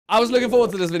I was looking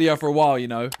forward to this video for a while, you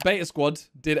know. Beta Squad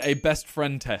did a best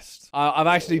friend test. I've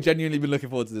actually genuinely been looking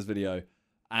forward to this video.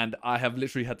 And I have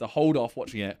literally had to hold off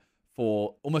watching it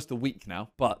for almost a week now.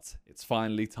 But it's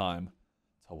finally time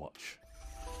to watch.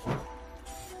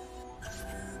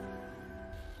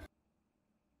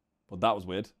 Well, that was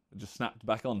weird. It just snapped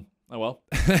back on. Oh well.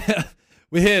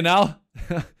 We're here now.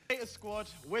 Beta Squad,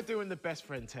 we're doing the best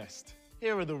friend test.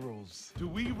 Here are the rules. Do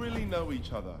we really know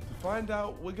each other? To find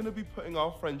out, we're going to be putting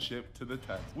our friendship to the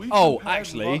test.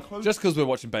 Actually, just because we're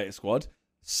watching Beta Squad,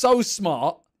 so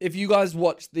smart. If you guys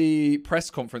watched the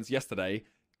press conference yesterday,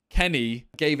 Kenny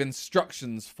gave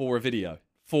instructions for a video,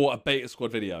 for a Beta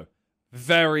Squad video.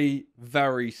 Very,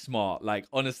 very smart. Like,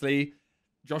 honestly,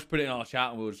 Josh put it in our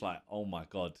chat and we were just like, oh my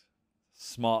God,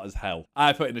 smart as hell.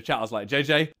 I put in the chat, I was like,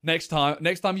 JJ, next time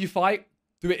you fight,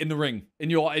 do it in the ring. In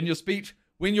your speech,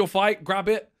 win your fight, grab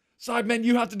it. Sidemen,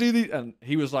 you have to do these. And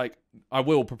he was like, I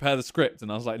will prepare the script.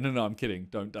 And I was like, no, I'm kidding.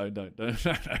 Don't.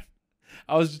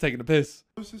 I was just taking a piss.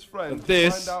 Closest friend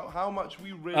This, to find out how much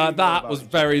we really know that about was each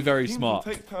very, other. very Teams smart.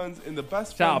 will take turns in the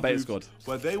best Shout out friend Beta groups Squad.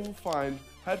 where they will find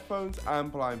headphones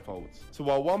and blindfolds. So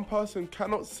while one person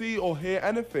cannot see or hear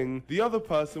anything, the other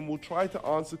person will try to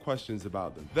answer questions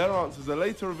about them. Their answers are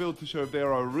later revealed to show if they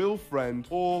are a real friend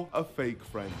or a fake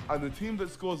friend. And the team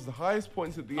that scores the highest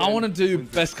points at the end, I want to do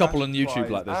wins the best couple on cash YouTube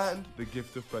prize like this. and the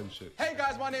gift of friendship. Hey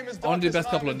guys, my name is Darkest. I want to do best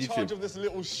couple I'm on in charge YouTube. of this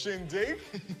little shindig.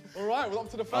 All right, we're up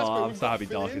to the first Oh, bit. I'm We've so got happy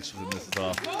Philly. Darkest is in this as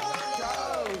well.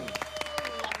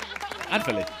 And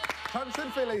Philly. Chunks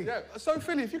and Philly. Yeah, so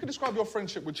Philly, if you could describe your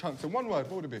friendship with Chunks in one word,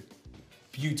 what would it be?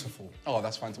 Beautiful. Oh,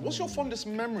 that's fantastic. What's your fondest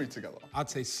memory together? I'd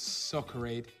say soccer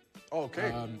aid. Oh,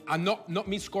 okay. And not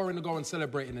me scoring the goal and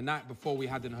celebrating the night before we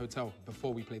had in the hotel,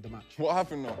 before we played the match. What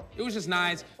happened now? It was just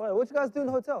nice. Wait, what you guys do in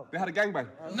the hotel? They had a gangbang.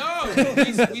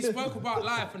 No, we spoke about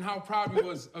life and how proud we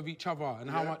was of each other and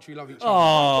how much we love each other.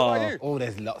 Oh, Oh,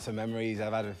 there's lots of memories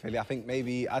I've had with Philly. I think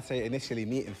maybe I'd say initially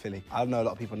meeting Philly. I don't know a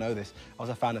lot of people know this. I was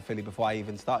a fan of Philly before I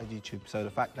even started YouTube. So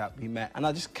the fact that we met and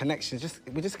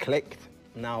we just clicked.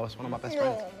 Now it's one of my best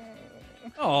friends.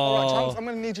 All right, Chunks, I'm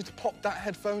going to need you to pop that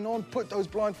headphone on, put those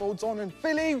blindfolds on, and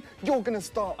Philly, you're going to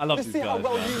start. I love Let's these see how guys,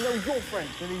 well man. you know your friend.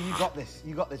 Philly, you got this.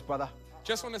 You got this, brother.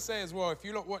 Just want to say as well, if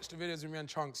you lot watch the videos with me and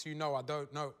Chunks, you know I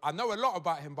don't know. I know a lot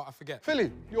about him, but I forget.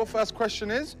 Philly, your first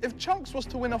question is, if Chunks was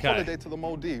to win a holiday to the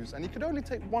Maldives and he could only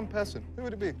take one person, who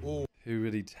would it be? Oh. who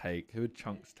would he take? Who would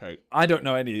Chunks take? I don't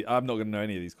know any. I'm not going to know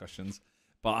any of these questions,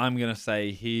 but I'm going to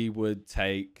say he would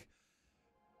take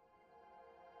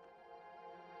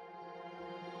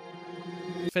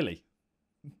Philly.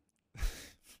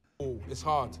 Oh, it's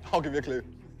hard. I'll give you a clue.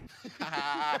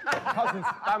 Cousins,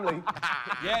 family.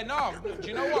 Yeah, no, do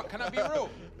you know what? Can I be real?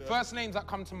 First names that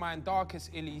come to mind, Darkest,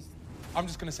 Illy's. I'm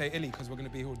just going to say Illy because we're going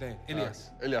to be here all day.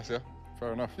 Ilyas. Ilyas, yeah?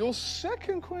 Fair enough. Your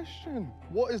second question.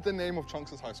 What is the name of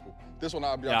Chunks' high school? This one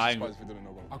I'd be actually surprised if you didn't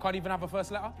know about. I can't even have a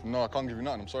first letter? No, I can't give you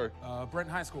nothing, I'm sorry. Brent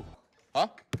High School. Huh?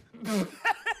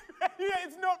 Yeah,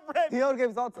 it's not Brent. He already gave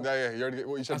his answer. Yeah, you already get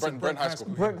what you said. I said Brent High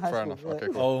School. Brent High Fair School, enough. yeah. Okay,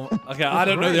 cool. Oh, okay. I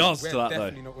don't know the answer We're to that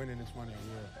definitely though. not winning this money.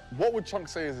 Yeah. What would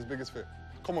Chunks say is his biggest fear?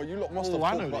 Come on, you lot must have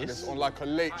I thought know about this. this on like a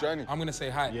late journey. I'm going to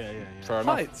say height. Yeah. Fair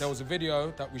enough. Heights. There was a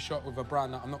video that we shot with a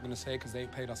brand that I'm not going to say because they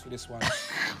ain't paid us for this one.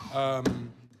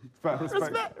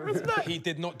 Respect. He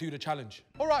did not do the challenge.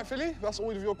 All right, Philly, that's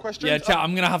all of your questions. Yeah, chat.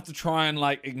 I'm going to have to try and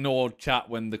like ignore chat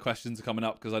when the questions are coming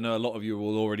up because I know a lot of you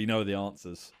will already know the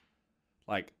answers.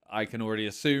 Like, I can already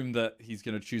assume that he's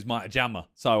going to choose Mighty Jammer.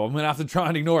 So I'm going to have to try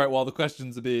and ignore it while the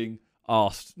questions are being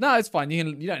asked. No, it's fine. You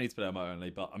don't need to put it on my only,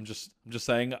 but I'm just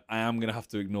saying I am going to have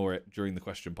to ignore it during the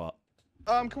question part.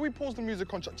 Can we pause the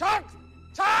music on Chunks?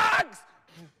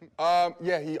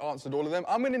 Yeah, he answered all of them.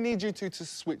 I'm going to need you two to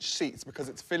switch seats because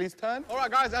it's Philly's turn. All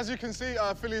right, guys, as you can see,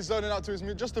 Philly's zoning out to his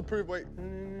music. Just to prove, wait,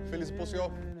 Philly's a pussy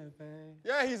off.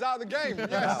 Yeah, he's out of the game.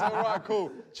 Yes, all right,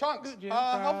 cool. Chunks,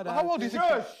 how old do you think?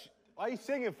 Shush! Why are you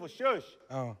singing for shush?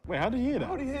 Oh. Wait, how did you hear that?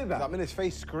 How do you hear that? I'm in his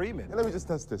face screaming. Let me just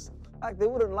test this. Like, they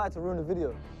wouldn't lie to ruin the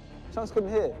video. Chunks couldn't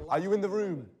hear. Are you in the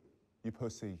room? You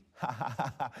pussy.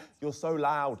 You're so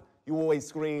loud. You always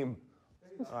scream.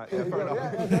 All right, yeah, fair enough.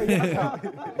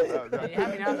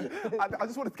 I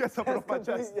just wanted to get something off my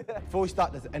chest. Before we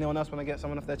start, does anyone else want to get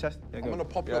someone off their chest? Yeah, I'm go. going to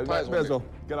pop Yeah, your tires may as on. well.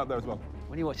 Get up there as well.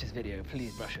 When you watch this video,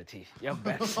 please brush your teeth. Your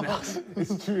breath smells.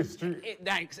 It's true, it's true.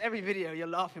 Thanks. Every video, you're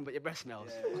laughing, but your breath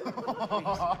smells.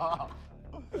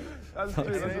 That's true,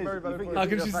 that's a very valid point. How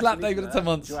can she slap David at 10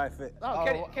 months? Dry fit.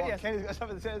 Oh, Kenny, Kenny's got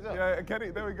something to say as well. Yeah,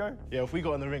 Kenny, there we go. Yeah, if we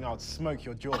got in the ring, I'd smoke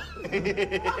your jaw.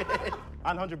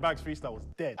 And 100 Bags Freestyle was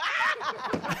dead.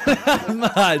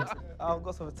 Mad. I've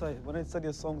got something to tell you. When they said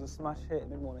your song's a smash hit, it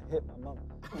made me want to hit my mum.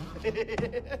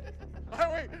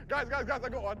 Wait, guys, I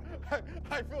got one.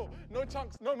 Hi, Phil. No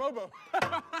chunks, no Mobo.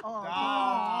 Come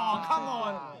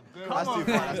on.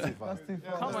 That's too far.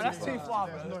 Come on, that's too far,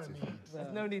 bro.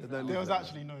 There's no need. There was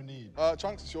actually no need.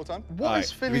 Chunks, it's your turn. All What right,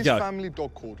 is here we Philly's go. family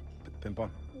dog called? Pimpon.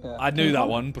 I knew that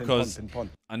one because Pimpon.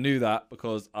 I knew that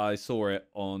because I saw it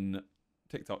on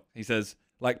TikTok. He says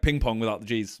like ping pong without the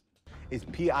G's. It's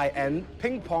P-I-N,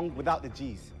 ping pong without the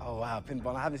G's. Oh wow,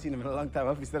 Pimpon. I haven't seen him in a long time. I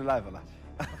hope he's still alive or not.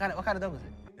 What kind of dog is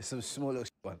it? It's some small little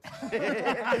one.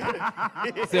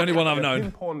 It's the only one I've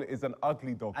known. Pimpon is an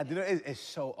ugly dog. And you know, it's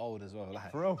so old as well.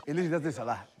 Like, For real? It literally does this a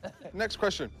lot. Next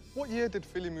question. What year did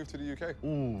Philly move to the UK?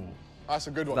 Ooh. That's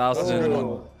a good one. That's a good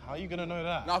one. How are you gonna know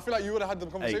that? Now, I feel like you would have had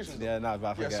them conversations. Yeah, no, but I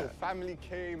Yeah, forget. so family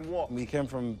came what? We came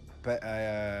from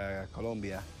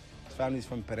Colombia. His family's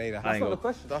from Pereira. Hang on.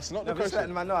 That's not the No, just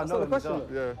letting question. man know I know him as well.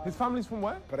 Yeah. His family's from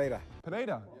where? Pereira.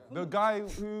 Pineda. The guy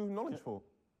who knowledge for.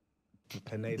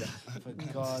 Pereira. For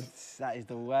God, that is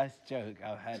the worst joke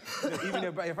I've had. Look, even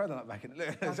your friends are not back in it.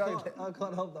 Look, I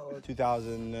can't help that one.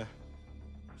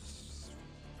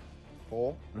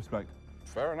 2004? Respect.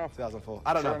 Fair enough. 2004.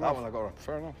 I don't know. Fair That enough. one I got wrong.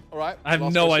 Fair enough. All right. I have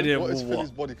last no question. idea What is what-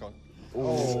 Philly's body count?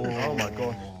 Oh my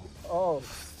god.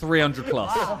 300+.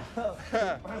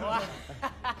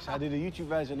 Should I do the YouTube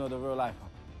version or the real life one?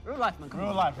 Real life, man.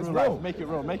 Real life, real life. Make it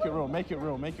real, make it real, make it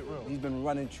real, make it real. He's been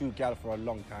running True Gal for a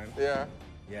long time. Yeah.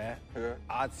 Yeah. Yeah.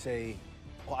 I'd say,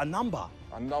 a number.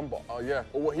 A number. Oh, yeah.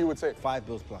 Or what he would say. 5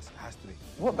 bills plus. It has to be.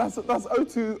 What? That's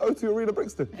O2 Arena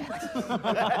Brixton.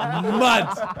 Mad.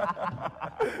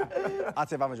 I'd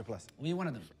say 500 plus. We one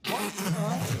of them.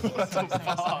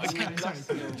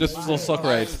 Just for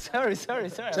soccer aid. Sorry.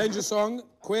 Change your song,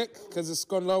 quick, because it's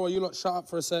gone lower. You lot shut up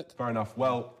for a sec. Fair enough.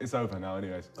 Well, it's over now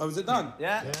anyways. Oh, is it done?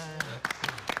 Yeah.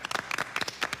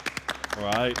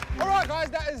 Right. All right, guys,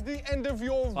 that is the end of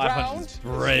your 500 round. is Let's see how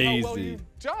well crazy.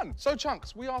 you've done. So,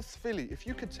 Chunks, we asked Philly, if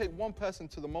you could take one person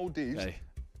to the Maldives, Okay.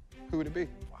 who would it be?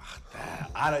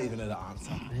 I don't even know the answer.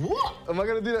 What? Am I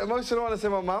going to do that emotional one and say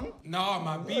my mum? No,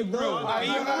 man, be real. Be real.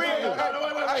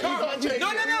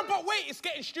 No, but wait, it's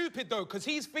getting stupid though, because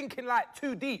he's thinking like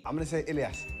too deep. I'm going to say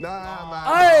Ilyas. Nah, man.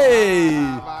 Hey!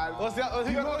 What's the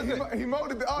answer? He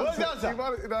molded the answer. What's the answer? He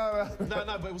molded, no. No,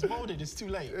 but it was molded. It's too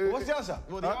late. What's the answer?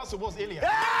 Well, the answer was Ilya.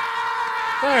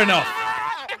 Fair enough.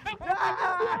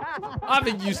 I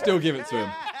think you still give it to him.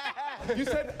 You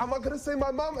said, am I going to say my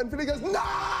mum? And Philly goes,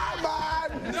 nah, man.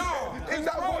 No. In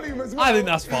that volume as well. I think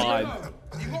that's fine.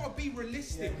 You gotta be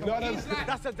realistic. No. He's like,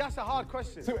 That's a hard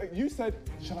question. So you said,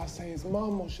 should I say his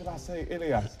mum or should I say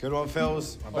Ilyas? Good one,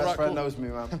 Phils. My best right, friend cool. knows me,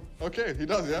 man. Okay, he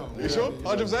does, yeah? You sure?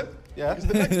 100%? Yeah.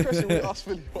 The next question we asked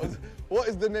Philly was, what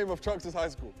is the name of Chunks' high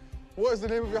school? What is the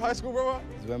name of your high school, brother?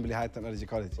 It's Wembley High Technology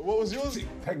College. What was yours?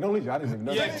 Technology, I didn't even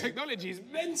know. yeah, technology is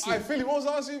mental. All right, Philly, what was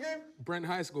the answer you gave? Brent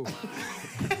High School.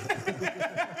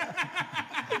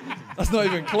 That's not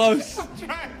even close.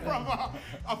 Right, brother.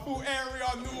 I thought area,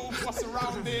 knew what's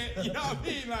around it. You know what I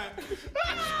mean? Like,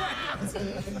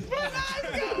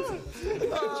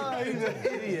 Oh, he's an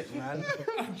idiot, man.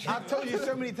 I've told you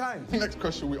so many times. Next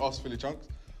question we asked Philly Chunks.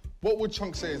 What would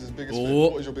Chunks say is his biggest fear? Oh.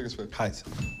 What is your biggest fear? Heights.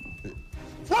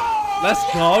 Let's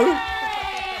go.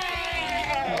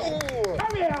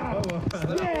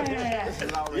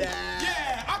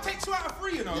 yeah, I'll take 2 out of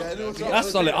 3, you know.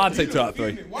 That's solid. I'd take 2 out of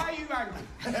 3. Why are you angry?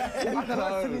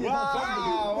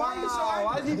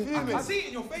 Why is he I fuming? can see it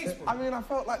in your face, bro. I mean, I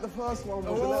felt like the first one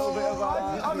was a little bit of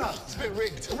a... It's a bit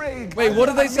rigged. Wait, what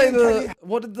did they say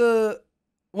what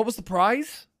was the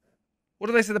prize? What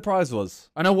did they say the prize was?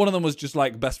 I know one of them was just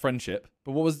like best friendship,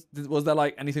 but was there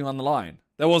like anything on the line?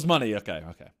 There was money, okay.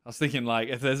 I was thinking like,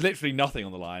 if there's literally nothing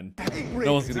on the line,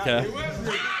 no one's gonna care.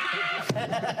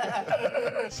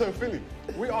 So, Philly,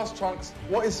 we asked Chunks,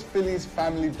 what is Philly's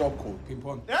family dog called? Ping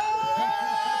pong.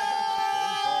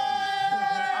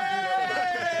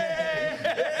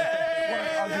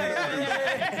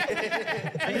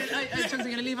 Are you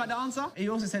going to leave out the answer? He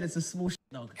also said it's a small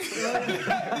dog. Did he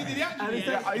actually?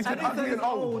 He said ugly and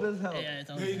old. as hell. Yeah, it's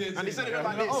old. He did. And he said it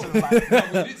like this. No, but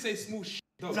he did say small shit.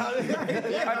 Dog. He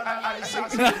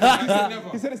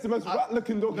said it's the most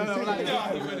rat-looking dog you've seen.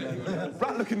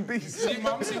 Rat-looking beast. See,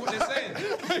 mum, see what they're saying?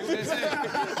 See what they're saying?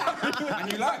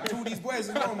 And you like all these boys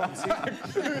as well, mum, see? You know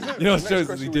what Next shows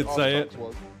question he we did asked say it. Chunks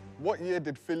was, what year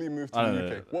did Philly move to I the don't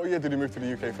UK? know. What year did he move to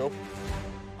the UK, Phil?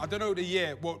 I don't know the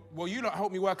year. Well, you lot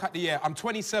helped me work out the year. I'm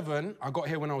 27. I got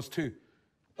here when I was 2.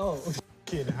 Oh.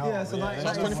 Kid, how? Yeah, so like,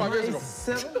 That's 25 years ago.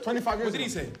 25 years What did he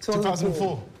say?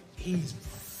 2004. He's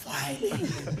fighting.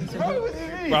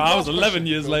 Bro, I was 11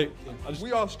 years late.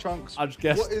 We asked Chunks, I just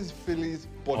guessed. what is Philly's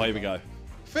body Oh, here we count? go.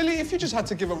 Philly, if you just had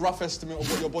to give a rough estimate of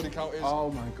what your body count is.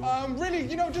 Oh my God. Really,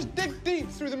 you know, just dig deep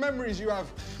through the memories you have.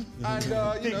 And, you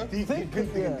know.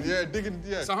 Yeah, digging,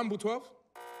 yeah. So humble 12?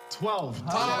 12.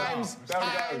 Times.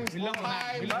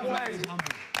 Humble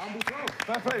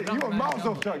 12. You got miles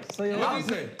off jokes. So what do you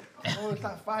say? Oh, it's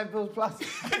like £5 plus.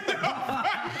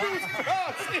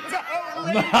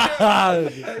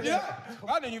 Yeah.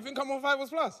 Why don't you think I'm on 5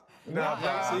 plus? No.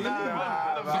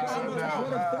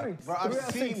 Bro, I've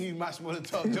seen you match more than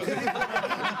 12 jokes.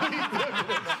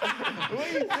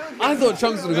 I thought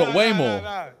Chunks would have got way more.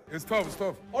 Nah. It's 12, it's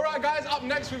 12. All right, guys, up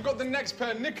next, we've got the next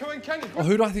pair, Nico and Kenny. Oh,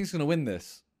 who do I think is going to win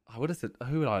this? I would have said.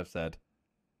 Who would I have said?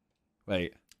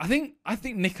 Wait, I think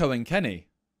Nico and Kenny.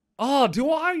 Oh,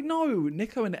 do I know?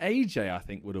 Nico and AJ, I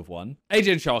think, would have won.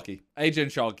 AJ and Sharky. AJ and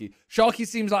Sharky. Sharky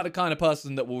seems like the kind of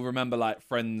person that will remember, like,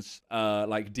 friends,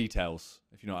 like, details,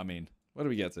 if you know what I mean. What do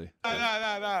we get to?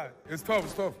 Nah. It's 12,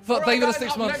 it's 12. Thank you for the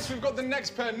 6 up months. next, we've got the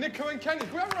next pair, Nico and Kenny.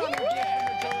 Can we have a round of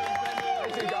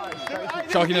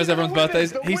Sharky knows everyone's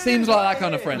birthdays. He seems like that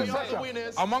kind of friend.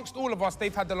 Amongst all of us,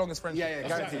 they've had the longest friendship. Yeah,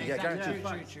 guaranteed. Yeah, guaranteed.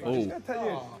 Oh. 10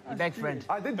 years. Beg friend.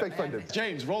 I did beg friend him.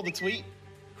 James, roll the tweet.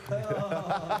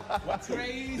 What's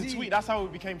crazy? The tweet, that's how we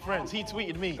became friends. He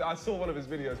tweeted me. I saw one of his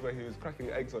videos where he was cracking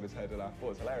eggs on his head and I thought it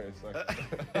was hilarious. So.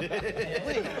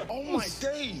 Wait, oh my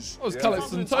days. Oh, it's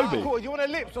Callix and Toby. Cool, you want a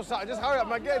lips or something? Just hurry up,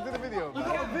 man. Get into the video.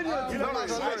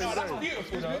 That's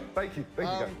beautiful, you know? Thank you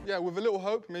guys. Yeah, with a little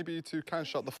hope, maybe you two can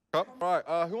shut the f up. All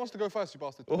right, who wants to go first, you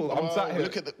bastard? Oh, I'm sat here.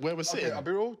 Look at where we're sitting. Okay,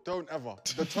 Abirul, don't ever.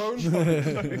 The tone.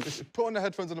 Put on the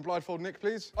headphones and the blindfold, Nick,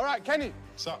 please. All right, Kenny.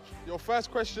 What's up? Your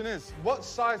first question is, what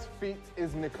size feet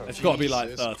is Nico? It's got to be like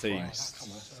Jesus 13.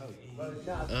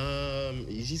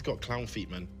 He's got clown feet,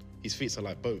 man. His feet are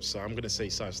like boats, so I'm gonna say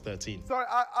size 13. Sorry,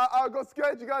 I got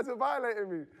scared you guys were violating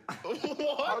me. What?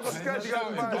 I got scared you guys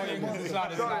were violating me.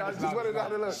 Sorry, I just wanted to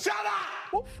have a look. Shut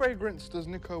up! What fragrance does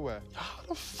Nico wear?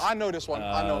 I know this one.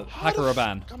 I know. Pack a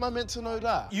Rabanne. How am I meant to know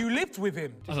that? You lived with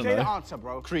him. I don't Say the know. answer,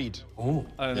 bro. Creed. I don't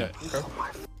know.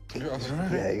 Yeah,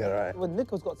 you got it right. Well,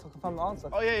 Nico's got to confirm the answer.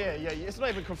 Oh, yeah. It's not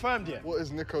even confirmed yet. What is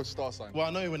Nico's star sign? Well, I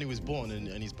know when he was born and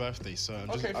his birthday, so I'm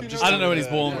just... Okay, if you just I don't know when he's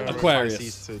born. Aquarius.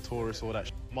 Pisces to Taurus, all that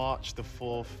March the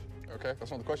 4th, Okay,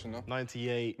 that's not the question, though.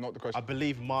 98. Not the question. I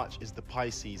believe March is the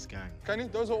Pisces gang. Kenny,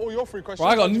 those are all your three questions.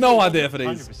 Well, I got no idea for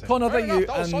these. 100%. Connor, Fair thank you. enough,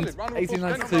 that was And solid. Round of applause,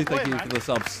 1892, Kenny. thank you for the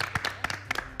subs.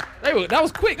 That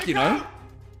was quick, you know.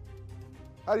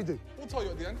 How do you do? We'll tell you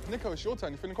at the end. Nico, it's your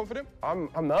turn. You feeling confident? I'm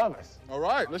nervous. All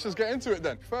right, let's just get into it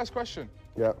then. First question.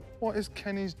 Yeah. What is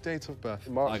Kenny's date of birth?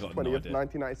 March I got no 20th, idea.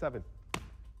 1997.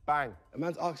 Bang. A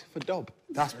man's asking for dob.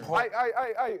 That's Hey,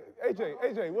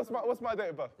 AJ, what's my date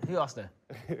of birth? Who asked her?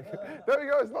 There we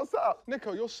go, it's not set up.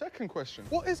 Nico, your second question.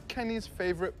 What is Kenny's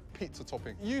favorite pizza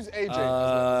topping? Use AJ as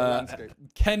a landscape.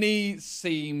 Kenny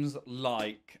seems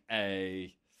like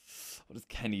a... What does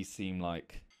Kenny seem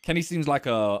like? Kenny seems like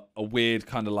a weird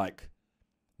kind of like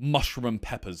mushroom and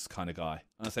peppers kind of guy.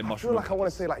 And I say I mushroom feel like I want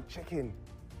to say like chicken,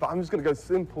 but I'm just going to go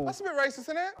simple. That's a bit racist,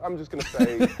 isn't it? I'm just going to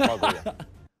say margarita.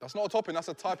 That's not a topping, that's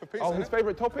a type of pizza, Oh, isn't his it?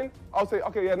 favourite topping? I'll say,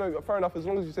 okay, yeah, no, fair enough, as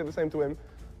long as you say the same to him.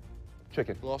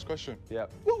 Chicken. Last question. Yeah.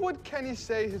 What would Kenny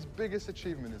say his biggest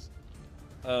achievement is?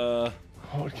 I'd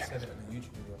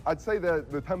say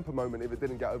the temper moment if it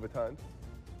didn't get overturned,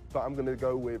 but I'm going to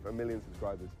go with 1 million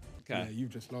subscribers. Yeah, you've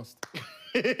just lost.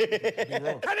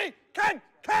 Kenny!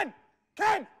 Ken!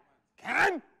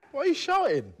 What are you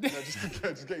shouting? No,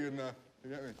 just get you in there. You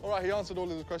get me? All right, he answered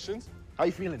all of the questions. How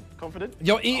you feeling? Confident?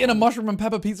 You're eating a mushroom and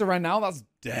pepper pizza right now? That's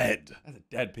dead. That's a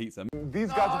dead pizza. These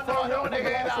guys are throwing me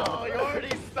off. You're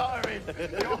already starting.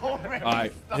 All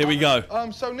right, here we go.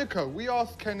 So Nico, we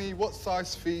asked Kenny what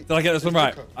size feet. Did I get this one is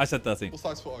right? Nico. I said 13. What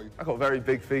size foot are you? I got very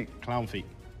big feet. Clown feet.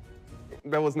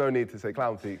 There was no need to say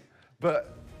clown feet,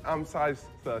 but I'm size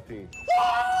 13.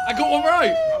 I got one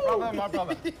right. My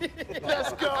brother.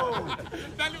 Let's go.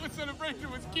 That little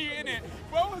celebration was cute, innit?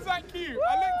 What was that cute?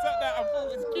 I looked at that and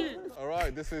thought it was cute. All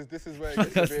right, this is where it gets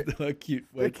a That's bit. not cute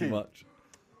way too Icky. much.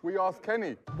 We asked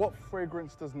Kenny, what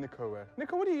fragrance does Nico wear?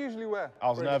 Nico, what do you usually wear? I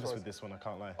was nervous fragrance-wise? with this one, I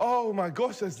can't lie. Oh my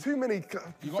gosh, there's too many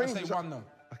You gotta things. say one though.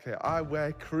 Okay, I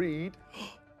wear Creed.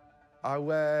 I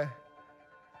wear,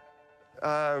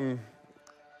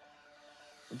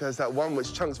 there's that one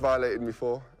which Chunks violated me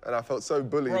for, and I felt so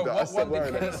bullied Bro, that I what stopped one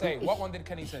did wearing Kenny it. say? What one did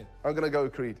Kenny say? I'm gonna go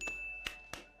with Creed.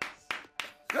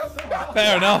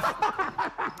 Fair enough.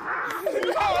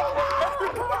 You're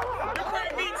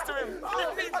putting means to him.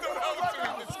 You're means to him.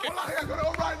 I got it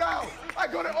on right now. I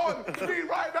got it on. Creed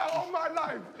right now on my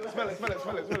life. Smell it. Smell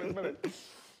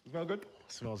it good?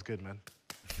 Smells good, man.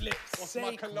 What's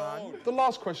my cologne? The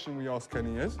last question we asked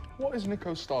Kenny is, what is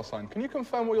Nico's star sign? Can you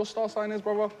confirm what your star sign is,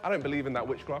 brother? I don't believe in that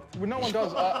witchcraft. Well, no one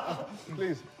does.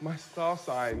 Please. My star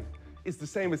sign is the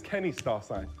same as Kenny's star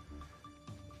sign.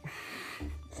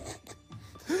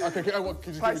 Okay, can you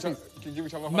give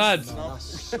each other a hug? Mad. No?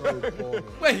 That's so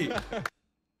boring.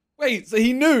 Wait, so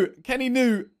Kenny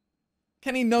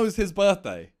knows his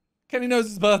birthday. Kenny knows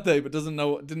his birthday, but didn't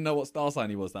know what star sign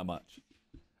he was that much.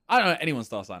 I don't know anyone's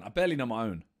star sign. I barely know my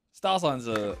own. Star signs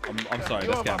are, I'm sorry,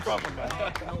 let's get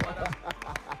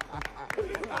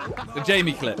the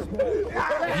Jamie clip.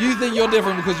 If you think you're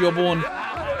different because you're born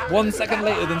 1 second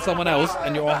later than someone else,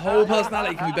 and your whole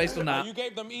personality can be based on that. You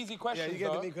gave them easy questions. Yeah, you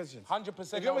gave them easy questions.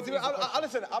 100%.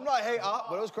 Listen, I'm not a hater,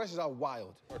 but those questions are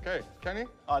wild. Okay, Kenny?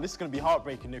 This is going to be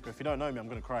heartbreaking, Nico. If you don't know me, I'm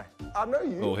going to cry. I know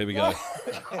you. Oh, here we go.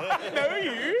 I know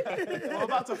you. I'm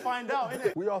about to find out,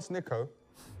 innit? We asked Nico,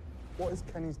 what is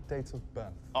Kenny's date of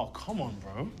birth? Oh, come on,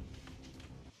 bro.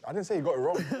 I didn't say you got it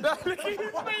wrong. Look at his face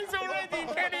already.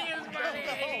 Kenny is funny.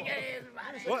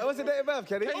 What's the date of birth,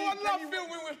 Kenny? Oh, I love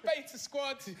filming with Beta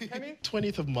Squad. Kenny?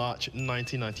 20th of March,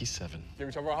 1997. Give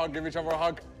each other a hug, give each other a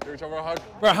hug, give each other a hug.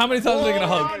 Bro, how many times are they gonna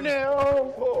hug?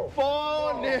 4-0.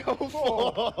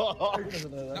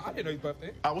 4-0. No, I didn't know his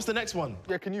birthday. What's the next one?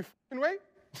 Yeah, can you wait?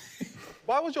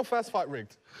 Why was your first fight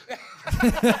rigged?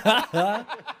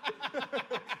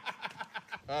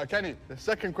 Kenny, the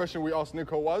second question we asked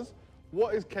Nico was,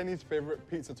 what is Kenny's favourite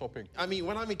pizza topping? I mean,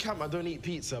 when I'm in camp, I don't eat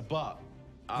pizza, but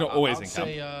Not always in I'd camp.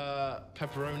 say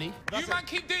pepperoni. You man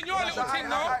keep doing your little thing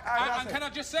now. And can I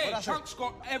just say, Chunk's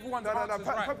got everyone's answers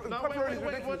right.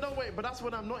 Wait, but that's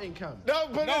when I'm not in camp. No,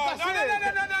 but No.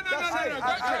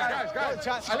 Guys.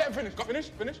 I let him finish.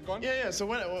 Finish, go on. Yeah, so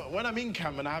when I'm in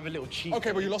camp and I have a little cheat.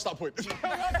 Okay, but you lost that point.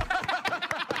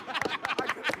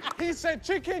 He said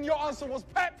chicken, your answer was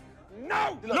pep.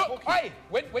 No! Look, hey,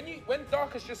 when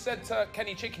Darkus just said to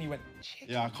Kenny chicken, he went, chicken.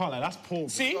 Yeah, I can't lie, that's poor.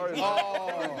 See?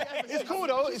 It's cool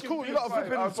though, it's cool. You got to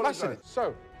flip and flash it.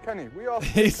 So, Kenny, we asked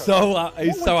He's Nico, so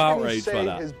outraged by what would Kenny say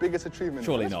that. his biggest achievement?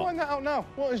 Surely Let's not. find that out now.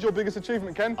 What is your biggest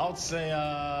achievement, Ken? I would say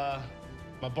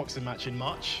my boxing match in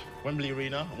March, Wembley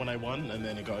Arena, when I won, and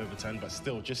then it got overturned. But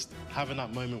still, just having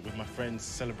that moment with my friends,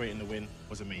 celebrating the win,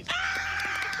 was amazing.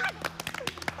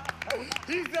 And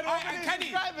Kenny,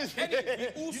 we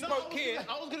all spoke here.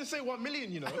 I was gonna say 1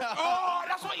 million, you know. Oh,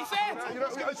 that's what he said.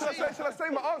 Shall I say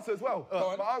my answer as well?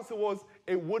 My answer was,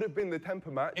 it would have been the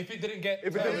temper match If it didn't get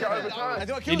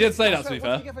overtime. He did say that, to be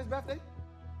fair. What did you get for his birthday?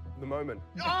 The moment.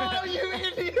 Oh, you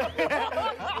idiot!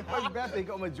 For his birthday, he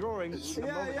got him a drawing. Yeah, that's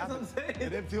what I'm saying.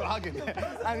 And them two hugging.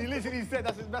 And he literally said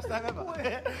that's his best time ever.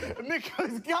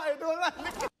 Nico's gutted all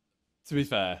that. To be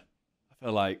fair, I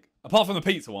feel like, apart from the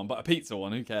pizza one, but a pizza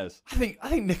one, who cares? I think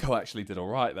Nico actually did all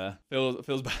right there.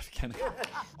 Feels bad for Kenny.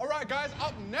 All right, guys,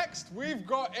 up next, we've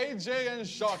got AJ and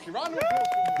Sharky. Round of applause.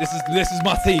 This is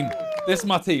my team. This is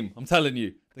my team. I'm telling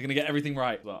you, they're gonna get everything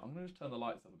right. But I'm gonna just turn the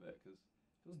lights up a bit because it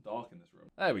feels dark in this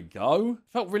room. There we go.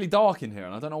 Felt really dark in here,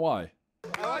 and I don't know why.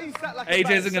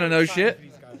 AJ isn't gonna know shit.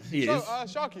 He So, is.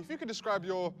 Sharky, if you could describe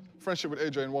your friendship with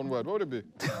AJ in one word, what would it be?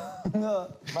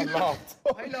 No. I laughed.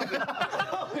 I love it.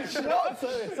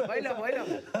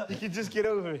 You can just get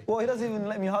over it. Well, he doesn't even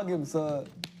let me hug him, so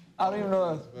I don't even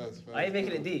know. Are you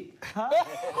making it deep?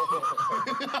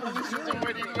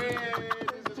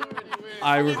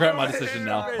 I regret my decision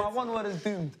now. My one word is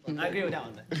doomed. I agree with that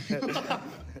one.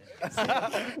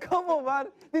 Come on, man.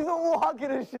 These are all hugging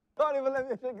and shit. Can't even let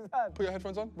me shake his hand. Put your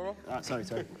headphones on, bro. Sorry.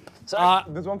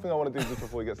 There's one thing I want to do just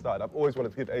before we get started. I've always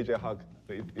wanted to give AJ a hug.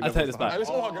 But he I'll take this back. Hey, let's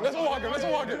all hug him. Let's all hug him. Let's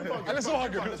all hug him. Hey, let's all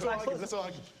hug him. Let's all hug him. Let's all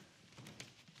hug him.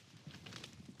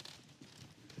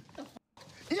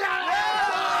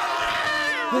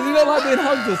 Does he not like being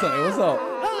hugged or something? What's up?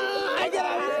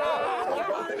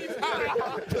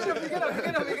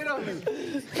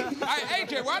 Hey,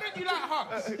 AJ, why don't you like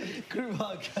hugs? Group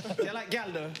hug. You like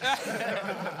gal though?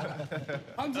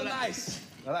 Hugs are nice.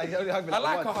 I like A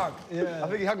hug. I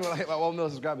think he hugged me like 1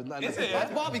 million subscribers. Is it?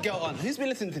 Where's Barbie girl on? Who's been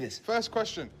listening to this? First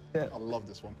question. I love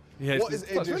this one. Yeah, What is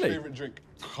it's AJ's really- favourite drink?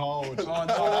 Cold. I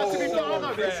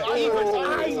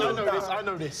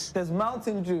know this. There's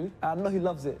Mountain Dew. I know he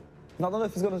loves it. I don't know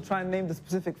if he's going to try and name the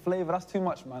specific flavour. That's too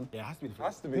much, man. Yeah, it has to be the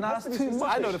Has to be. No, that's too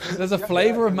much. I know the There's a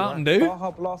flavour of Mountain Dew.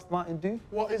 Baja Blast Mountain Dew.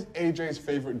 What is AJ's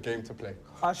favourite game to play?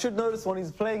 I should know this one.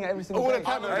 He's playing it every single day.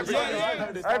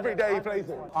 Every day he plays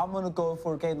it. I'm going to go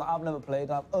for a game that I've never played.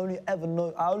 I've only ever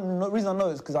known. The reason I know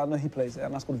is because I know he plays it,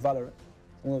 and that's called Valorant.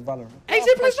 I'm going Valorant.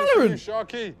 AJ plays Valorant.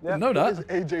 Sharky. I know What is that.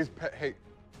 AJ's pet hate?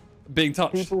 Being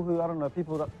touched. People who, I don't know,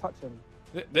 people that touch him.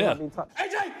 Yeah. Not being touched.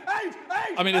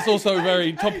 I mean, it's also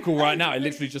very topical right now. It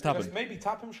literally just happened. Maybe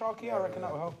tap him, Sharky. I reckon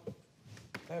that will help.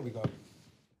 There we go.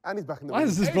 And he's back in the Why win.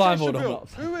 is this AJ blindfold on Shabil, up?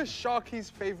 Who is Sharky's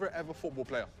favourite ever football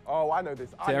player? Oh, I know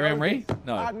this. Thierry Henry?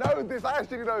 No. I know this. I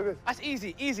actually know this. That's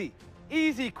easy, easy.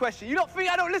 Easy question. You don't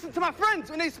think I don't listen to my friends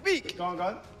when they speak? Go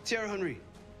on. Thierry Henry.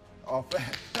 Oh, fair.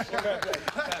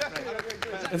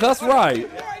 If that's right, You're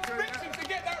expecting to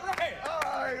get that right.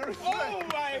 Oh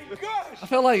my gosh. I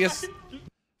feel like it's...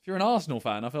 If you're an Arsenal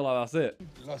fan, I feel like that's it.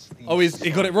 Oh,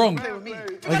 he got it wrong. He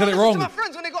got it wrong. To my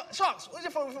friends when they got Sharks. What's your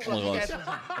favourite football? Oh my god.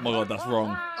 Oh my god, that's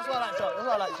wrong. That's why I like Sharks. That's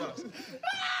why I like Sharks.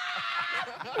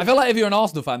 I feel like if you're an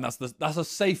Arsenal fan, that's a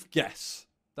safe guess.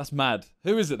 That's mad.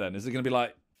 Who is it then? Is it going to be like...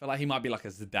 I feel like he might be like a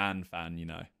Zidane fan, you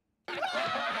know.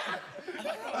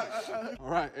 All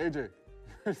right, AJ.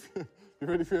 You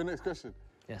ready for your next question?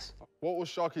 Yes. What was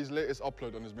Sharky's latest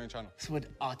upload on his main channel? It's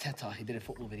with Arteta. He did a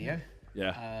football video.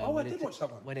 Yeah. Oh, I did watch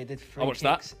that one. Where they did free I watched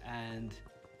that. kicks and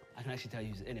I can actually tell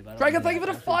you who's in it. But Dragon, thank you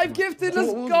for the 5 gifted.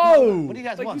 Let's go. What do you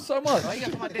guys Thank want? you so much. What do you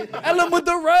guys want? Ellen with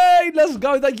the raid. Let's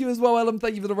go. Thank you as well, Ellen.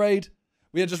 Thank you for the raid.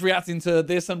 We are just reacting to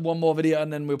this and one more video,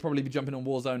 and then we'll probably be jumping on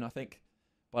Warzone, I think.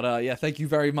 But yeah, thank you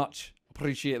very much.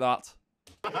 Appreciate that.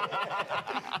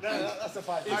 That's a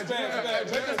fight. I'll give it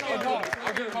hard.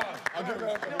 I'll give it hard. I'll give it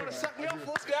hard. You want to suck me off?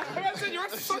 What's I said you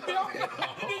want to suck me off.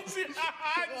 Did you see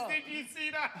that? Did you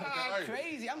see that?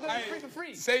 crazy? I'm going free for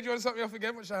free. Say, do you want to suck me off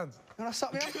again? What's your hands? You want to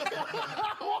suck me off?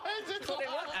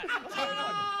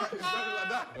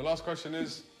 The last question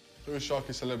is, who is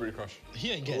Sharky's celebrity crush?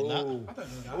 He ain't getting that.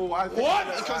 What?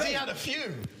 Because he had a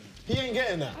few. He ain't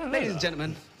getting that. Ladies and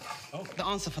gentlemen, the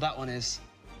answer for that one is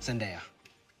Zendaya.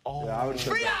 Yeah,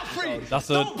 3 out of 3. That's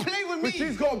a Don't play with me.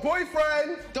 She's got a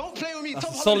boyfriend. Don't play with me. that's a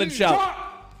Top solid Hollywood. shout.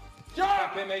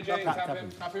 Tap him, AJ. Tap him.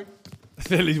 Tap him.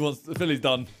 Philly's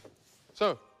done.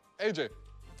 So, AJ,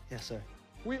 Yes, sir.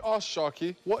 we asked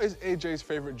Sharky, what is AJ's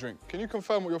favourite drink? Can you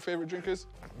confirm what your favourite drink is?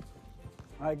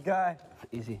 My guy.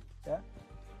 Easy. Yeah?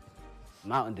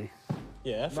 Mountain Dew.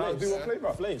 Yeah, Mountain Dew, what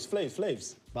flavour?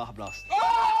 Flaves. Baja Blast.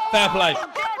 Fair play.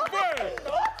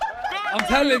 I'm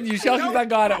telling you, Sharky's that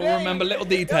guy that will remember little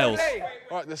details.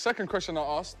 All right, the second question I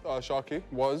asked Sharky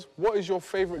was, what is your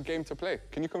favourite game to play?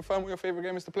 Can you confirm what your favourite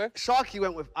game is to play? Sharky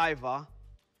went with either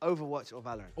Overwatch or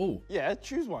Valorant. Oh. Yeah,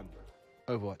 choose one.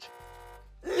 Overwatch.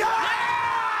 AJ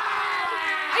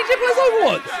plays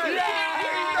Overwatch.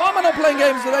 Why am I not playing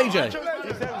games with AJ?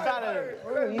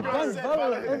 You play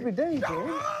Valorant every day,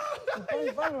 bro. You play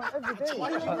Valorant every day.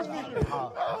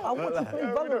 I want to play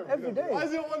Valorant every day. Why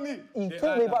is it on me? You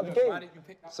taught me about the game.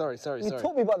 Sorry. You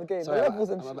taught me about the game. The levels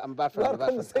and I'm a bad friend. we had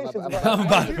conversations about I'm a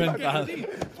bad friend.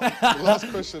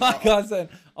 Last question That guy said,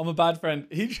 I'm a bad friend.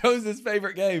 He chose his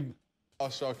favourite game.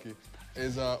 Sharky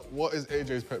is, what is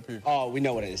AJ's pet peeve? Oh, we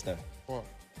know what it is, though. What?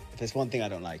 If there's one thing I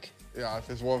don't like, Yeah, if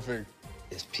it's one thing.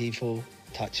 it's people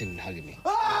touching and hugging me.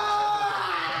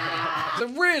 So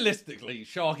realistically,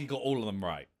 Sharky got all of them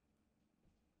right.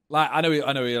 Like I know he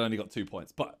only got 2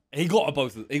 points, but he got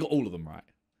all of them right.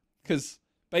 Because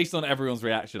based on everyone's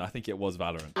reaction, I think it was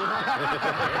Valorant.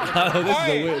 This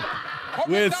is a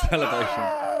weird celebration.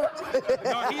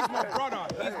 No, he's my brother.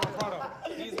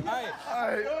 He's my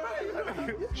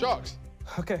brother. Sharks,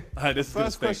 Okay. This is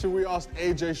first question we asked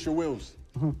AJ Shawils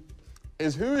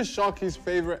is, who is Sharky's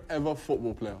favourite ever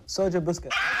football player? Sergio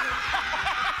Busquets.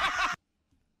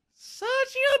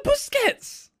 Sergio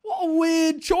Busquets. What a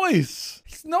weird choice.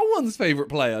 He's no one's favourite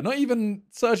player. Not even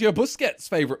Sergio Busquets'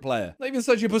 favourite player. Not even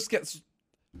Sergio Busquets'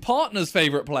 partner's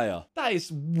favourite player. That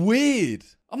is weird.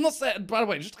 I'm not saying, by the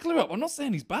way, just to clear up, I'm not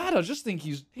saying he's bad. I just think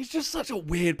he's just such a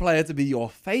weird player to be your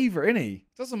favourite, isn't he?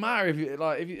 Doesn't matter if you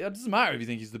it doesn't matter if you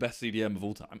think he's the best CDM of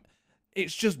all time.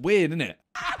 It's just weird, isn't it?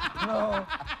 No.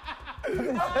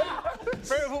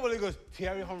 Favorite footballer goes,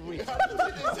 Thierry Henry.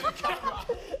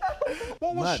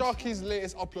 What was Sharky's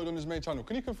latest upload on his main channel?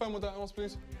 Can you confirm what that was,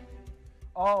 please?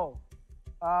 Oh.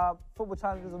 Football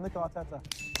challenges of Mikel Arteta.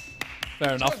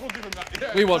 Fair enough. We'll give him that.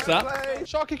 Yeah. We watched that.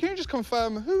 Sharky, can you just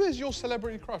confirm, who is your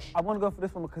celebrity crush? I want to go for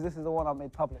this one because this is the one I've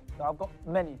made public. So I've got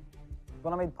many.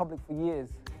 One I made public for years.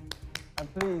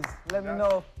 And please, let me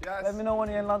know. Yes. Let me know when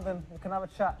you're in London. We can have a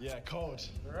chat. Yeah, cold.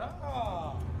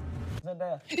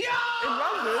 Zendaya. In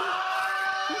London?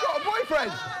 You got a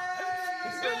boyfriend?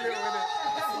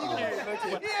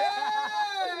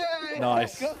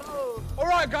 Nice. All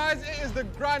right, guys, it is the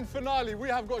grand finale. We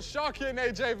have got Sharky and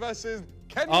AJ versus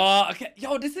Kenny. Okay.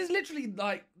 Yo, this is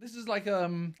like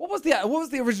what was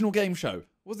the original game show?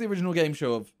 What was the original game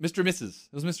show of Mr. and Mrs.?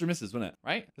 It was Mr. and Mrs., wasn't it?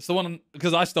 Right? It's the one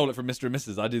because I stole it from Mr. and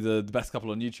Mrs. I do the best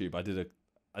couple on YouTube. I did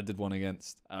I did one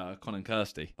against Con and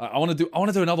Kirsty. I want to do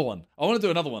another one. I want to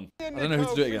do another one. I don't know who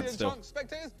to do it against still.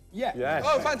 Spectators? Yeah. Yes.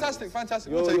 Oh, fantastic. We'll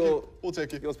take it. We'll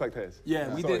take it. Your spectators.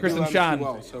 Yeah, we did. Chris and Shan.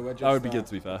 Well, so we're just, That would be good,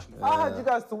 to be fair. I had you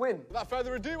guys to win. Without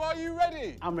further ado, are you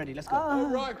ready? I'm ready. Let's go. All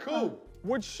right, cool.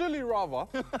 Would Shirley rather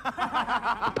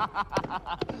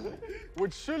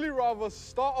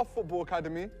start a football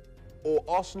academy or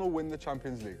Arsenal win the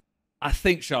Champions League? I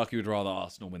think Sharky would rather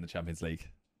Arsenal win the Champions League.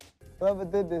 Whoever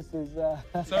did this is.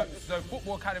 So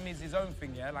football academy is his own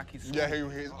thing, yeah? Like his. Yeah,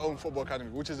 his own football academy,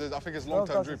 which is I think his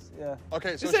long-term dream. Yeah.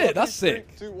 Okay, so Is it? That's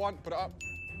sick. 3, 2, 1, put it up.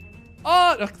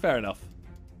 Oh, fair enough.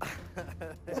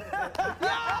 That's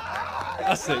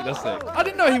sick. I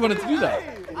didn't know he wanted to do that.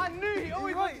 I knew he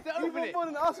always wanted to open it. More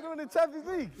than Arsenal in the Champions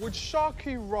League. Would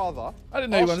Sharky rather I didn't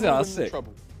know he wanted to do that. That's Arsenal win the sick.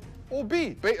 treble, or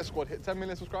B, Beta Squad hit 10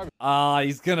 million subscribers?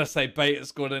 He's gonna say Beta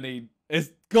Squad, and it's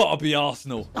gotta be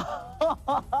Arsenal.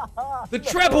 The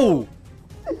treble.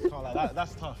 Can't like that.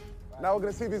 That's tough. Now we're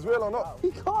going to see if he's real or not.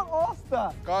 He can't ask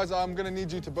that. Guys, I'm going to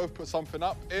need you to both put something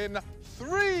up in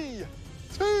 3,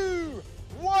 2,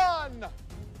 1.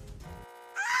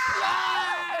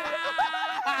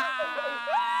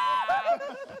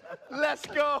 Let's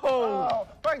go. Oh,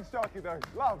 thanks, Sharky, though.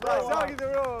 Love. Sharky's the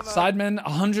real man. Sidemen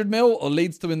 100 mil or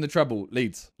Leeds to win the treble?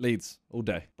 Leeds all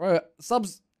day, bro.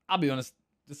 Subs. I'll be honest.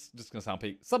 This is just gonna sound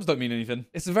peak. Subs don't mean anything.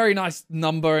 It's a very nice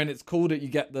number, and it's cool that you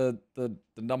get the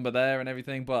number there and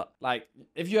everything. But like,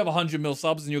 if you have 100 mil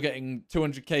subs and you're getting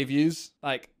 200k views,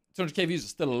 like 200k views is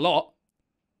still a lot,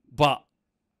 but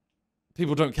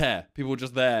people don't care. People are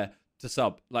just there to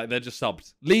sub. Like, they're just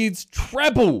subbed. Leeds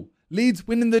treble. Leeds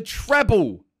winning the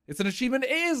treble. It's an achievement.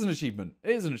 It is an achievement.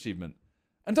 It is an achievement.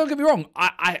 And don't get me wrong.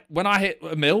 When I hit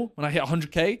a mil, when I hit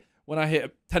 100k, when I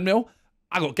hit 10 mil,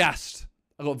 I got gassed.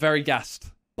 I got very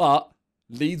gassed. But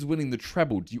Leeds winning the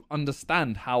treble, do you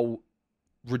understand how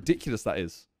ridiculous that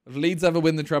is? If Leeds ever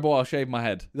win the treble, I'll shave my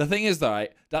head. The thing is, though,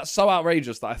 right, that's so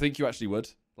outrageous that I think you actually would.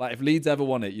 Like, if Leeds ever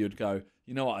won it, you'd go,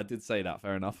 you know what, I did say that,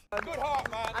 fair enough. Good heart,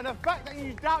 man. And the fact that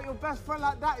you doubt your best friend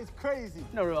like that is crazy.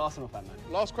 No real Arsenal fan, man.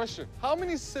 Last question. How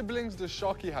many siblings does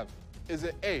Sharky have? Is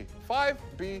it A, 5,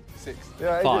 B, 6?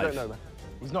 Yeah, I 5. don't know, man.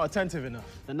 He's not attentive enough.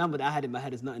 The number that I had in my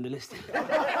head is not in the list.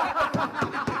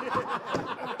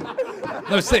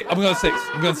 No, 6. I'm going 6.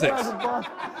 I'm going 6. This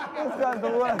guy's the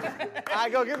worst. All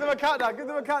right, go, give them a countdown. Give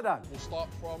them a countdown. We'll start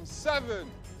from 7,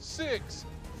 6,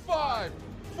 5,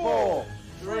 4,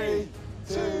 3,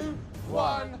 2,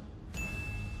 1.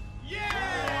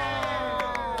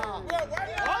 Yeah!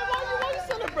 Why are you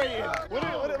celebrating?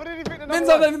 What did he think the Men's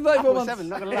number up, was? 7,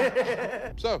 Not gonna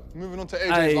lie. So, moving on to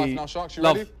AJ's life now. Sharks, you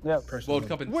love. ready? Yep. World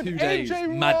Cup in Would 2 days.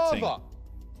 AJ Mad thing. rather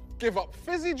give up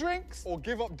fizzy drinks or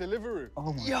give up Deliveroo?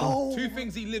 Oh my God. 2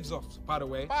 things he lives off, by the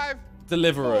way. 5,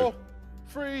 Deliveroo. 4,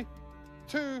 3,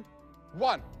 2,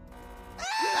 1.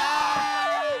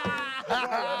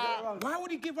 Why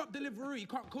would he give up Deliveroo? He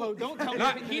can't cook. Don't tell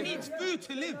me. He needs food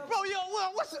to live. Bro, yo, why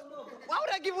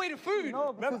would I give away the food?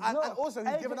 No, because And also,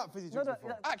 he's given up fizzy drinks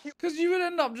before. Because you would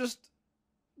end up just...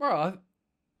 Bro,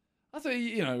 I thought,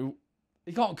 you know,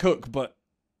 you can't cook, but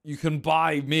you can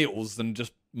buy meals and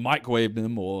just microwave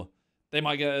them, or they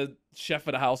might get a chef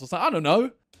at the house or something. I don't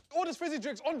know. Orders fizzy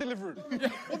drinks on Deliveroo.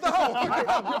 What the hell?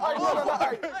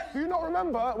 Do you not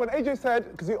remember when AJ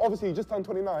said, because he just turned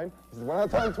 29, he said, when I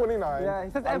turn 29, Yeah,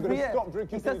 he says I'm every going to year. stop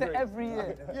drinking He says fizzy it drinks. every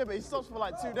year. Yeah, but he stops for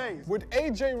like 2 days. Would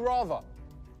AJ rather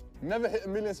never hit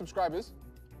 1 million subscribers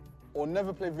or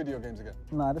never play video games again?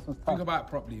 Nah, this one's tough. Think about it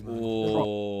properly, man.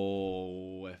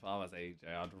 Oh, if I was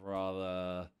AJ, I'd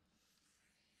rather...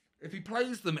 If he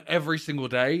plays them every single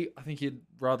day, I think he'd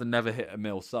rather never hit 1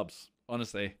 mil subs,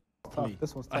 honestly. Tough.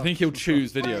 This one's tough. I think he'll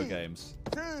choose video games.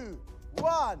 2,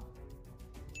 1.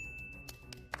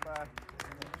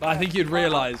 But I think you'd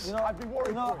realise... You know, I'd be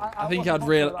worried. I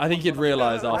think he'd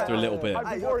realise after a little bit.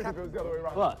 I'd be worried if it was the other way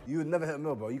around. What? You would never hit a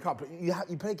mill, bro. You can't play. You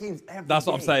play games every That's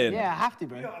what I'm day. saying. Yeah, I have to,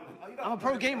 bro. I'm a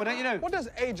pro gamer, don't you know? What does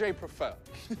AJ prefer?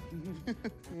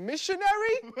 Missionary?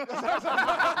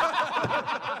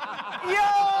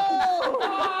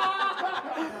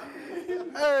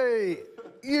 Hey,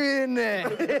 you in there?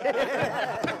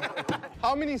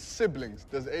 How many siblings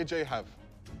does AJ have?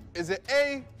 Is it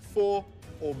A, 4,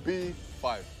 or B,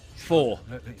 5? 4.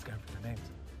 Look, he's going for the names.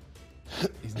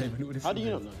 He's naming all this. How do you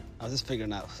not know? I was just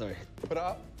figuring out, sorry. Put it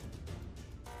up.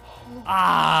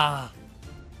 Ah!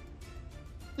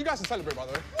 You guys can celebrate, by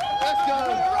the way.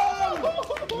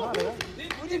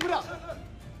 What did you put up?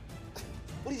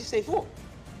 What did you say for?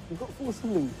 You've got 4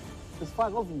 siblings. There's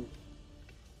 5 of you.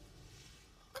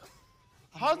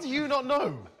 How do you not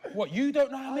know? What, you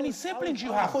don't know how many siblings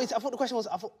you have? I thought the question was,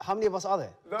 how many of us are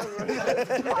there?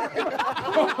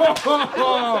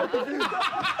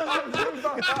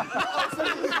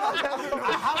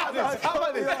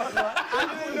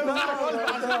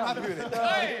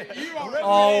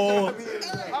 Oh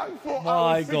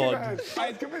my God.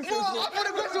 I thought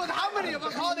the question was how many of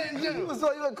us are there in general?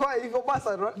 You look quiet, you got my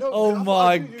side, right? Oh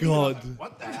my God.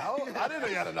 What the hell? I didn't know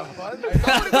you had enough fun.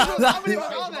 How many of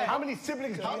us are there? How many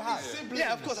siblings do you have?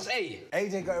 Yeah, of course, that's 8.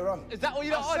 AJ got it wrong. Is that all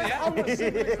you lot are, yeah?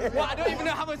 Well, I don't even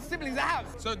know how much siblings I have.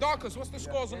 So, Darkus, what's the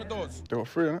scores on the doors? They got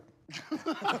 3, innit?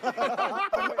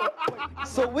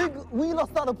 So we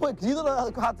lost out the point because you don't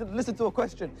know how to listen to a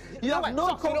question. You have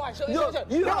no comprehension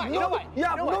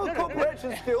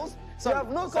skills. You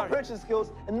have no comprehension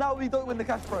skills, and now we don't win the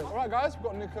cash prize. All right, guys, we've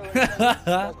got Nico.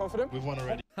 Guys confident? We've won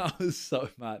already. That was so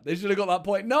mad. They should have got that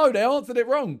point. No, they answered it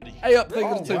wrong. A up, they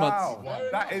got 2 months.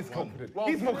 That is confident.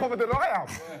 He's more confident than I am.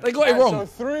 They got it wrong. So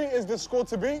 3 is the score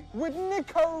to beat. Would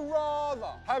Nico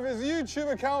rather have his YouTube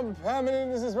account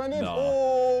permanently suspended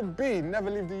or B,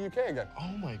 never leave the UK again?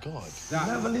 Oh my God.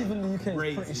 Never leaving the UK.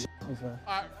 It's pretty shit, to be fair.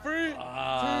 All right, 3,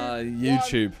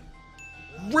 2, YouTube.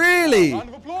 Really? round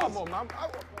of applause. Come on, man.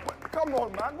 Come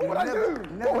on, man. What would I do?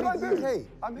 What would I do?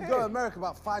 I'm here. You go to America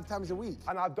about 5 times a week.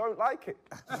 And I don't like it.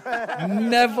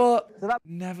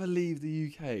 Never leave the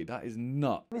UK. That is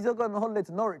nuts. He's going on holiday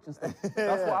to Norwich and stuff.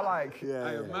 That's what I like.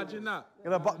 Hey, imagine that.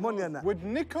 Gonna buck money on that. Would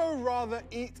Nico rather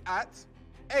eat at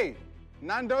A,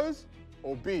 Nando's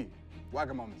or B,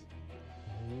 Wagamama's?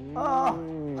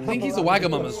 I think he's a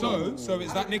Wagamama's son. So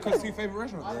is that Nico's 2 favourite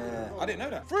restaurants? Yeah. I didn't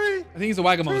know that. 3, I think he's a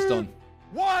Wagamama's son.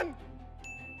 1.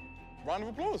 Round of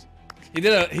applause. He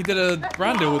did a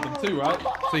brand deal with them too, right?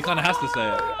 So he kind of has to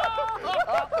say it.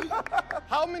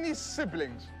 How many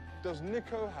siblings does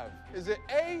Nico have? Is it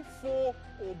A, 4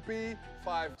 or B,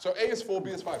 5? So A is 4, B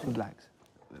is 5. 2 blacks.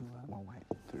 1 white.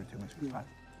 2 mixed 5.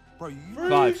 Bro, you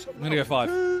 5. I'm gonna go 5.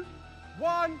 2,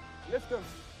 1, lift them.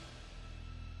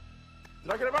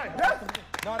 Did I get it right? Yes.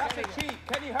 No, that's a cheat.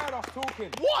 Kenny heard us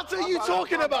talking. What are you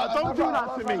talking about? Don't do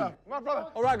that to me. My brother.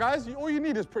 All right, guys, all you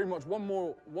need is pretty much one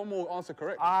more answer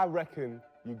correct. I reckon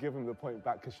you give him the point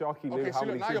back because Sharky knew Okay, how so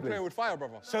many look, now you're siblings. playing with fire,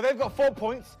 brother. So they've got 4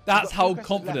 points. That's how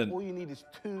confident. All you need is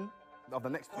 2 of the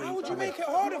next 3. Why would you make it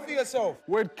harder for yourself?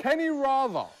 Would Kenny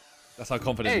rather That's how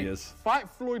confident he A, is. fight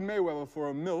Floyd Mayweather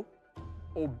for $1 million,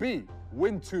 or B,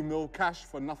 win $2 million cash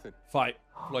for nothing? Fight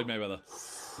Floyd Mayweather.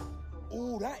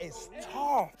 Oh, that is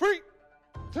tough. 3,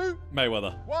 2,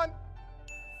 Mayweather. 1.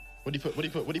 What do you put? What do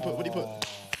you put? What do you put? What do you put?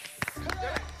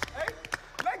 Hey,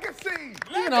 legacy!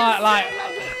 Even though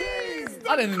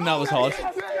I didn't think that was hard.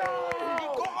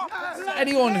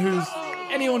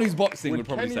 Anyone who's boxing would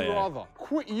probably Kenny say it. rather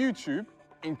quit YouTube,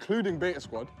 including Beta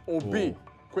Squad, or B,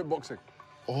 quit boxing?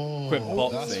 Oh, Quit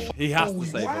boxing. He has to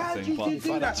say boxing,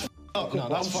 but that's no,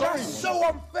 that's So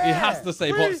unfair. he has to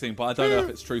say boxing, but I don't know if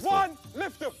it's truthful. 1,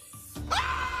 lift him.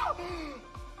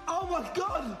 Oh my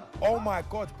God! Oh my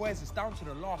God, boys, it's down to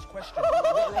the last question.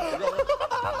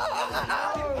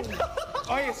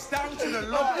 Oh, it's down to the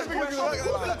last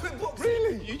question.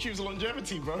 really YouTube's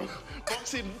longevity, bro.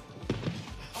 Boxing,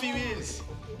 a few years.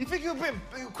 You think you'll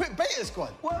quit Beta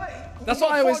Squad? That's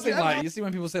what I always think. Like, you see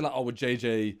when people say like, "Oh, would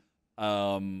JJ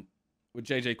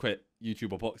quit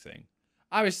YouTube or boxing?"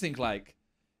 I always think like,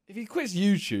 if he quits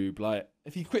YouTube, like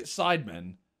if he quits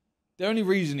Sidemen, the only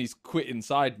reason he's quitting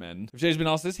Sidemen, if JJ's been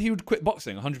asked this, he would quit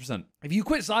boxing 100%. If you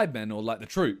quit Sidemen or like the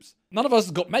troops, none of us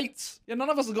have got mates. Yeah, none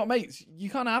of us have got mates. You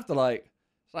kind of have to like,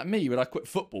 it's like me. Would I quit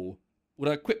football? Would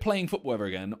I quit playing football ever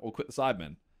again or quit the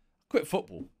Sidemen? Quit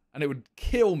football, and it would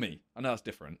kill me. I know it's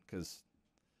different because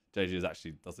JJ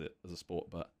actually does it as a sport,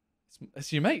 but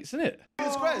it's your mates, isn't it?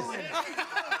 It's great.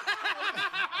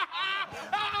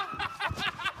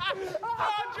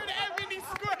 170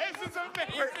 squares is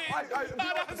amazing.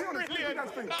 That's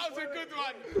brilliant. That was a good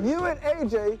one. You and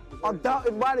AJ are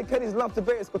doubting mine and Kenny's love to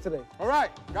Beta Squad today. All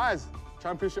right, guys,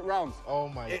 championship rounds. Oh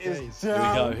my days.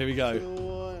 Here we go.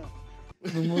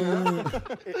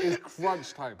 It is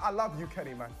crunch time. I love you,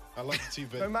 Kenny, man. I love you too,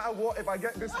 No babe. matter what, if I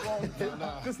get this wrong,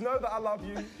 just know that I love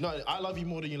you. No, I love you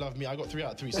more than you love me. I got 3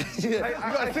 out of 3. Hey,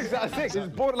 I got a 6 out of 6.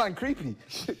 It's borderline creepy.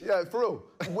 Yeah, for real.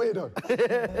 Weirdo.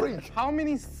 Freak. How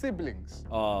many siblings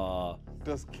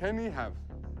does Kenny have?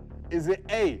 Is it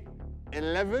A,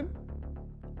 11,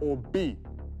 or B,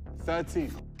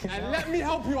 13? And let me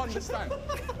help you understand.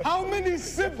 How many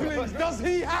siblings does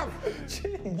he have?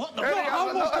 What the fuck?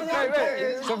 How much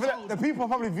So the people are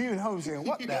probably viewing home saying,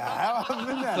 what the hell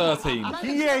happened there? 13.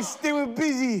 Yeah, still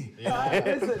busy.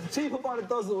 Listen, Chief about a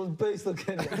dozen was based on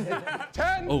Kenny.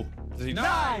 10, Oh, did he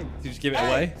 9, did he just give it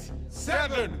away?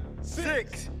 7,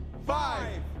 6, 5,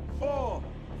 4,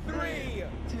 3,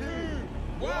 2,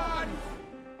 1.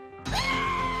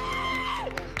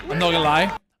 I'm not gonna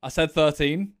lie. I said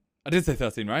 13. I did say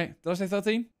 13, right? Did I say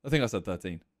 13? I think I said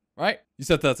 13. Right? You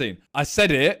said 13. I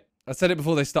said it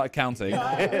before they started counting.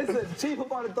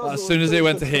 But as soon as it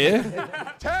went to here,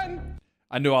 10.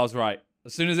 I knew I was right.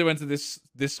 As soon as it went to this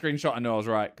screenshot, I knew I was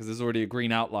right because there's already a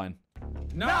green outline.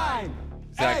 9.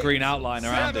 It's that green outline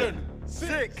around it.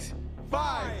 7, 6,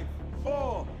 5,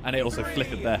 4. And it also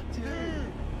flickered there. 2,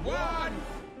 1.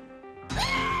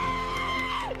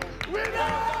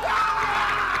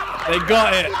 They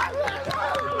got it.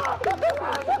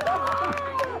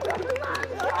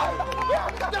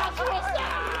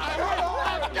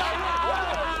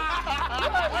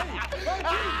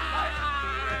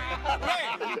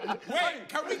 Wait,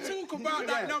 can we talk about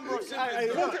that number of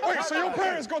siblings? Wait, so your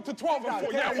parents got to 12 and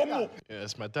 4? Yeah, one more. Yeah,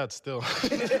 it's my dad still.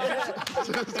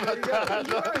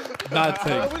 Bad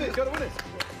thing.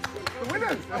 The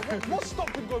winners. What's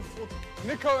stopping going for 14?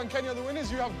 Nico and Kenny are the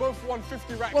winners. You have both won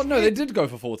 50 racks. Well, no, they did go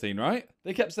for 14, right?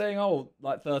 They kept saying, oh,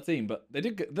 like 13, but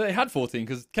they had 14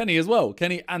 because Kenny as well.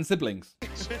 Kenny and siblings.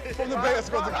 From the beta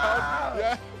squad account.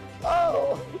 Yeah.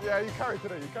 Oh! Yeah, you carried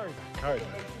today, you carried.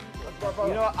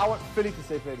 You know what? I want Philly to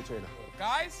say play the trailer.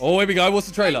 Guys? Oh, here we go. What's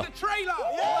the trailer? The trailer!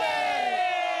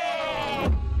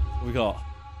 What we got?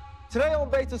 Today on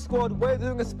Beta Squad, we're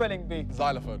doing a spelling bee.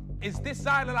 Xylophone. Is this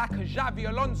Zyla like a Xavi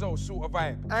Alonso sort of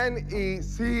vibe?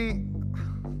 N-E-C...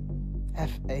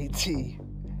 F-A-T-I-G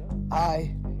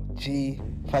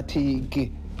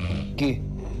fatigue.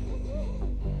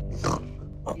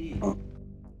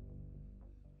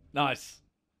 Nice.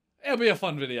 It'll be a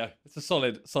fun video. It's a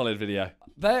solid video.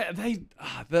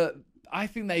 I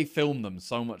think they film them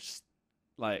so much,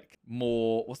 like,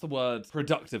 more, what's the word?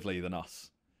 Productively than us.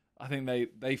 I think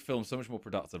they film so much more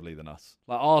productively than us.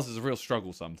 Like, ours is a real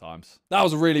struggle sometimes. That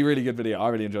was a really, really good video. I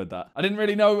really enjoyed that. I didn't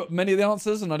really know many of the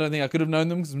answers, and I don't think I could have known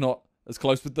them because I'm not as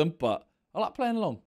close with them, but I like playing along.